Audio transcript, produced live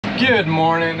Good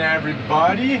morning,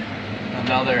 everybody.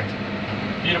 Another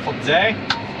beautiful day.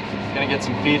 Gonna get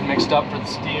some feed mixed up for the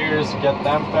steers, get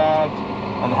them fed,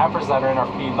 and the heifers that are in our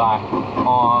feedlot.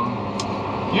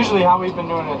 Usually how we've been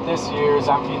doing it this year is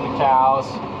I'm feeding the cows.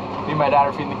 Me and my dad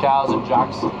are feeding the cows, and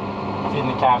Jaques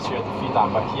feeding the calves here at the feedlot.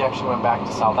 But he actually went back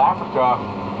to South Africa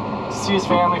to see his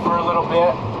family for a little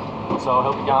bit, so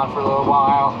he'll be gone for a little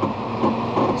while.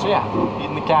 So yeah,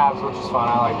 feeding the calves, which is fun.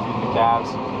 I like feeding the calves.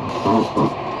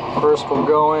 First we'll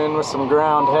go in with some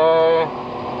ground hay.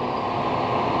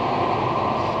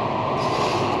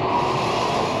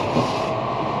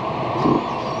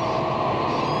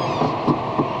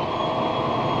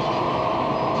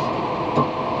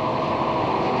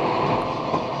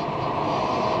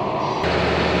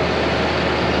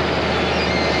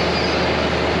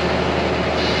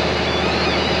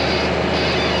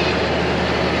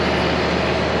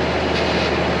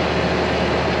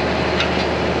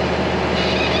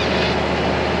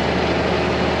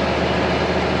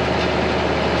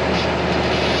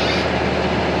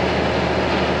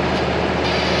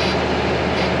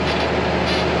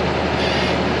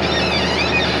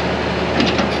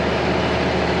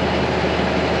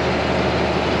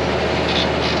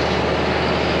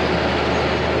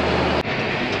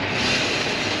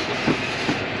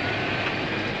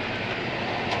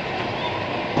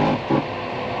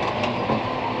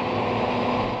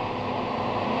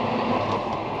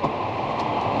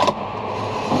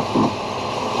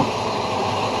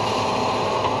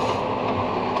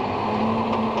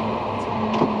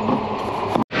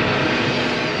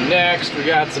 Next, we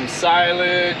got some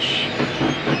silage.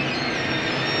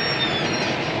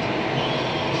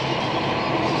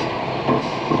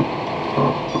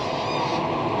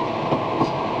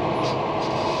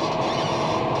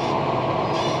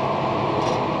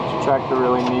 This tractor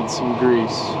really needs some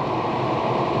grease.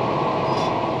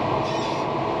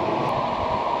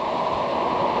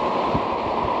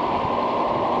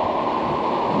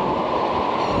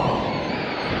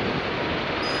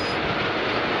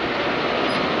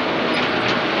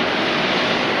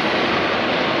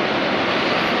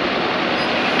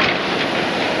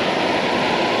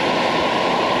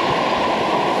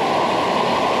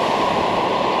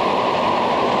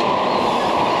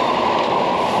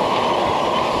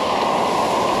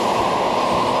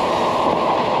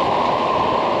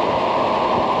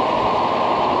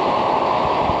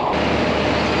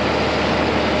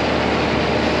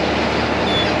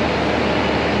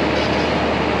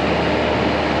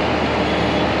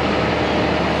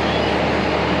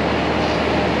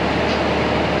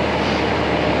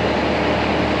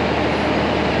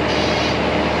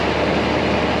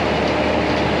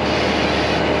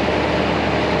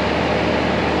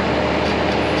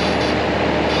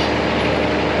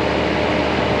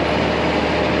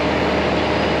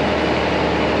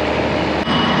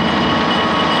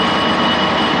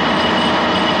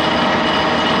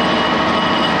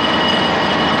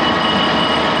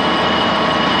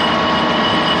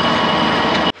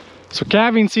 So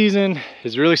calving season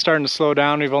is really starting to slow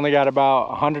down. We've only got about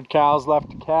 100 cows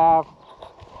left to calve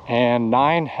and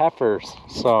 9 heifers.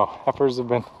 So heifers have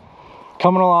been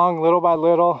coming along little by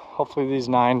little. Hopefully these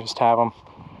 9 just have them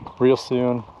real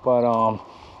soon. But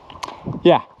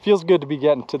yeah, feels good to be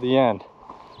getting to the end.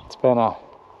 It's been a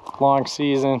long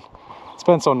season. It's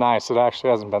been so nice. It actually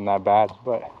hasn't been that bad,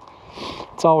 but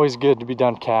it's always good to be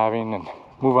done calving and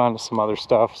move on to some other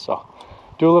stuff. So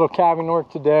do a little calving work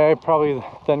today, probably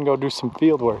then go do some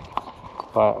field work.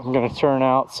 But I'm gonna turn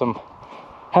out some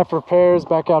heifer pairs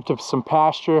back out to some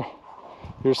pasture.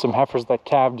 Here's some heifers that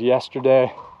calved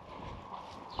yesterday.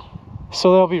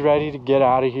 So they'll be ready to get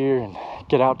out of here and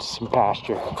get out to some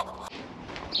pasture.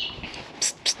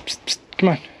 Psst, psst, psst, psst. Come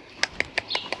on,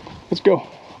 let's go.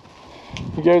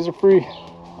 You guys are free.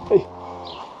 Hey,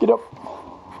 get up,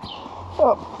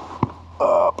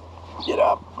 up, get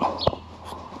up.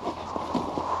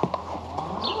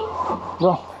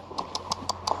 Go.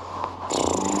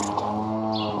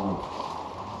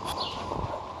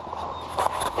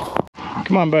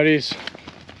 Come on, buddies.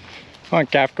 Come on,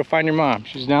 calf, go find your mom.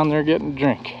 She's down there getting a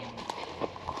drink.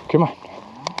 Come on.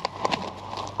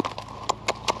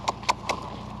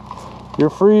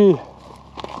 You're free.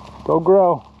 Go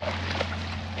grow.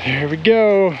 Here we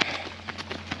go.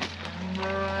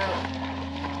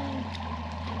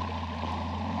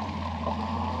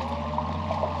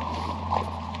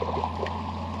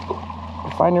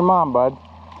 Find your mom, bud.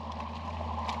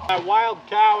 That wild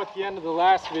cow at the end of the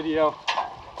last video,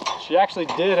 she actually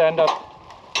did end up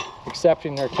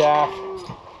accepting her calf.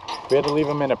 We had to leave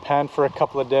him in a pen for a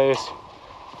couple of days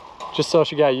just so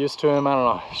she got used to him. I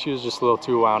don't know, she was just a little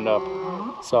too wound up.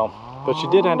 So, but she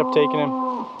did end up taking him.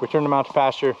 We turned them out to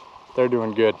pasture. They're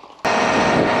doing good.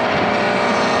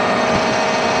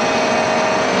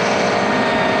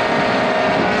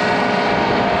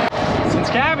 Since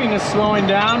calving is slowing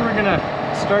down, we're gonna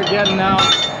start getting out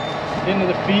into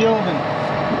the field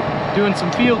and doing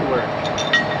some field work.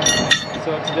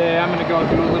 So today I'm gonna go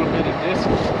do a little bit of disc.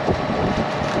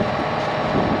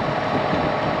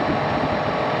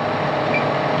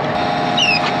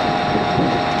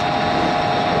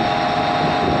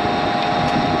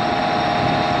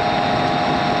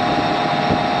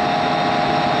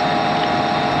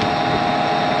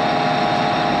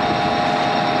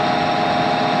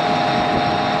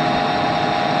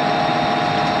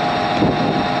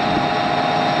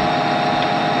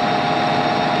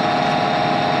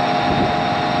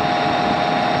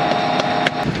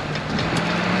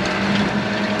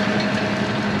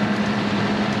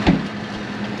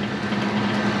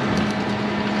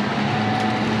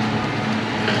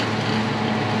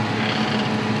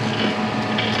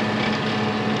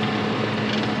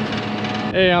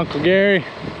 Hey, Uncle Gary.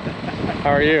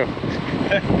 How are you?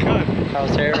 Good.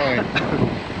 How's harrowing?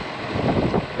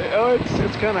 Oh,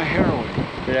 it's kind of harrowing.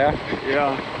 Yeah?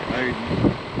 Yeah. I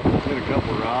hit a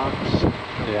couple rocks, a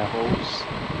couple posts,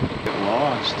 get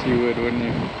lost. You would, wouldn't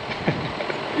you?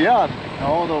 Yeah,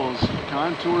 all those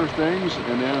contour things,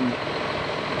 and then,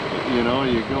 you know,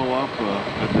 you go up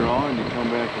a draw and you come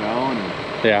back down, and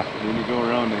yeah. then you go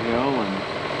around the hill, and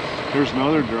there's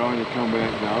another draw and you come back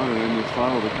down, and then you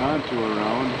follow the contour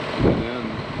around, and then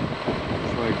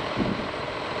it's like,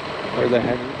 where the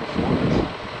heck?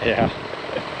 Yeah.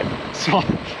 So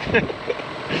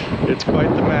it's quite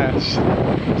the mess.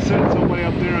 Send somebody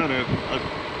up there on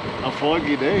a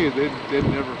foggy day, they'd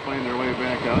never find their way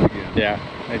back out again. Yeah,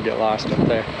 they'd get lost up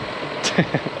there.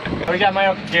 We got my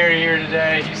Uncle Gary here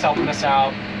today. He's helping us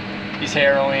out. He's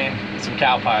harrowing some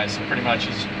cow pies. So pretty much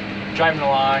he's driving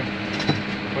along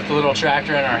with the little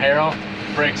tractor in our harrow,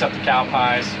 breaks up the cow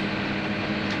pies.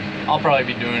 I'll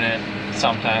probably be doing it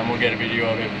sometime. We'll get a video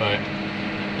of it, but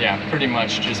yeah, pretty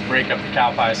much just break up the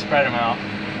cow pies, spread them out,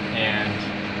 and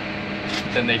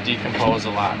then they decompose a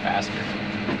lot faster.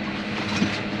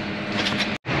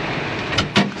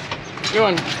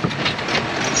 Doing.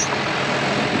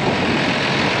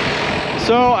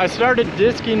 So I started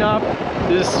disking up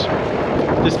this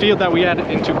field that we had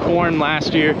into corn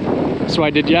last year. So I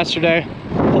did yesterday.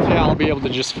 Hopefully I'll be able to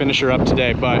just finish her up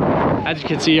today, but as you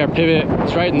can see, our pivot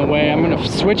is right in the way. I'm gonna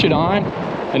switch it on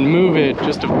and move it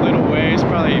just a little ways,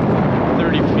 probably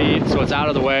 30 feet, so it's out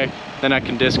of the way. Then I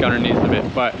can disc underneath of it.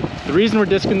 But the reason we're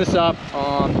disking this up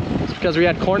is because we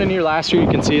had corn in here last year. You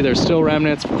can see there's still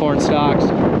remnants of corn stalks.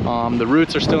 The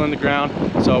roots are still in the ground.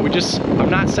 So I'm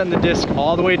not setting the disc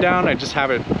all the way down. I just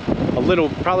have it a little,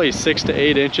 probably 6 to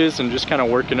 8 inches, and just kind of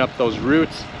working up those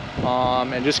roots.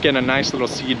 And just getting a nice little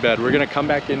seed bed. We're gonna come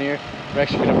back in here. We're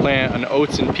actually gonna plant an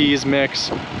oats and peas mix.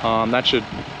 That should,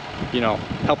 you know,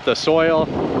 help the soil.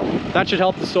 That should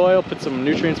help the soil, put some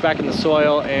nutrients back in the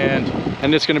soil, and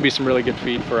it's gonna be some really good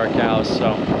feed for our cows.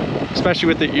 So, especially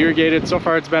with the irrigated, so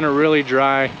far it's been a really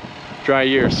dry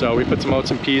year. So we put some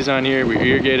oats and peas on here, we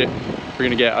irrigate it. We're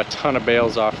gonna get a ton of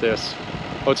bales off this.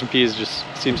 Oats and peas just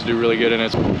seems to do really good, and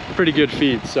it's pretty good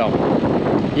feed. So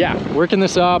yeah, working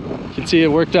this up. You can see it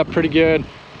worked up pretty good.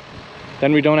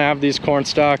 Then we don't have these corn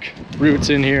stalk roots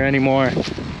in here anymore.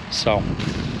 So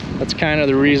that's kind of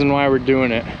the reason why we're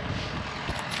doing it.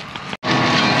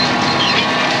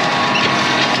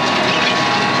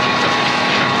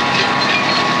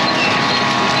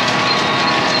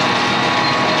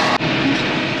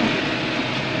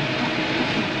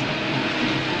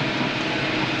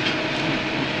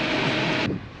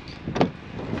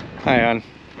 Hi, hon.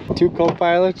 2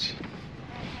 co-pilots.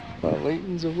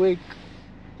 Leighton's awake.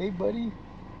 Hey, buddy.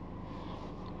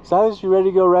 Silas, you ready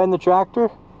to go ride in the tractor?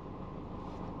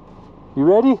 You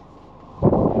ready?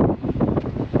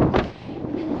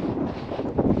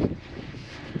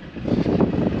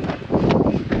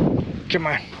 Come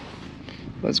on.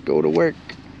 Let's go to work.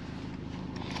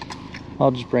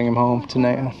 I'll just bring him home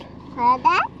tonight.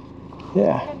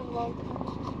 Yeah.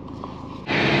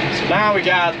 So now we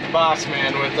got the boss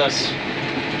man with us.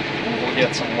 We'll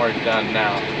get some work done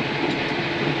now.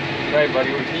 Right,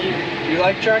 buddy? You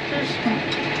like tractors?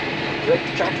 You like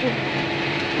the tractor?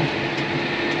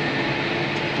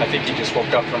 I think he just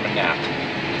woke up from a nap.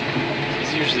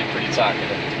 He's usually pretty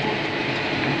talkative.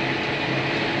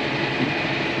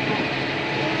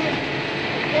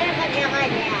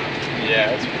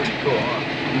 Yeah, it's pretty cool, huh?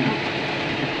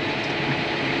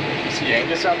 You see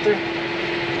Angus out there?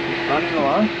 Running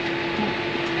along?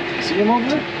 See him over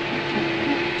there?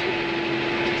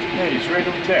 Yeah, he's right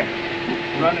over there.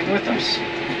 Running with us.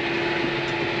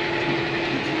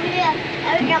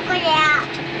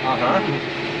 Uh-huh.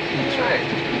 That's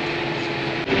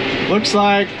right. Looks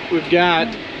like we've got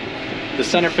the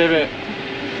center pivot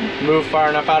moved far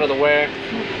enough out of the way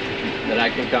that I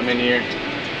can come in here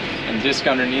and disc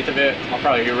underneath of it. I'll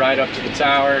probably get right up to the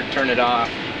tower, turn it off,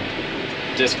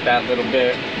 disc that little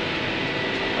bit.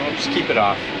 I'll just keep it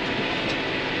off.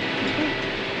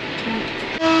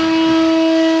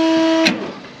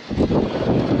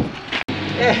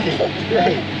 Hey,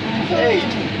 hey, hey,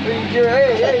 what are you doing?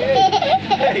 Hey, hey,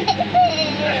 hey, hey,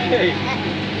 hey,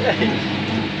 hey.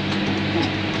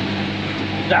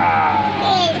 Ah.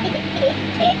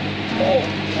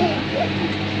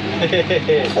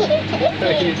 What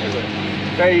are you doing?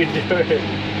 What are you doing?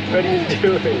 What are you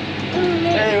doing?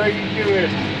 Hey, what are you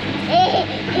doing?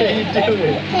 What are you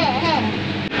doing?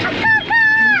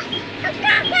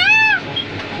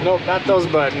 Nope, not those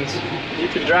buttons. You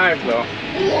can drive though.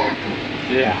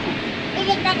 Yeah.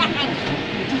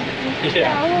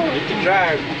 Yeah, you can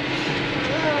drive.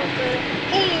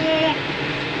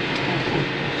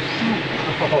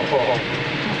 Oh.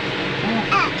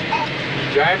 You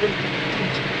driving?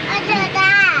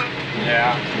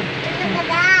 Yeah.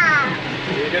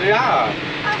 You get it out.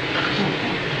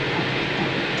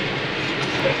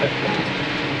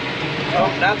 Oh,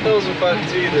 not those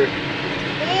buttons either.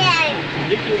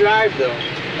 You can drive though.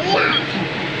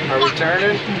 Are we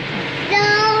turning?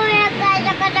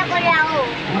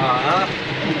 Uh-huh.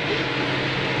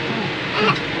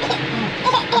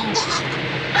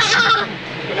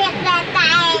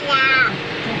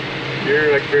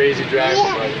 You're a crazy driver,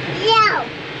 buddy.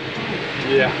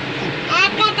 Yeah.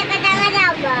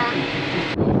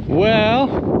 Well,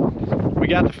 we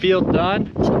got the field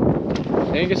done.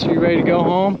 Angus, are you ready to go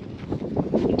home?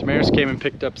 Damaris came and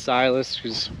picked up Silas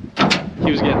because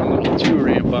he was getting a little too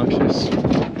rambunctious.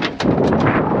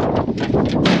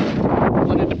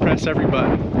 Wanted to press every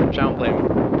button, which I don't blame him.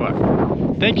 But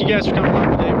thank you guys for coming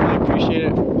along today. Really appreciate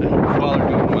it. I hope you all are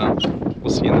doing well.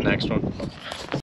 We'll see you in the next one.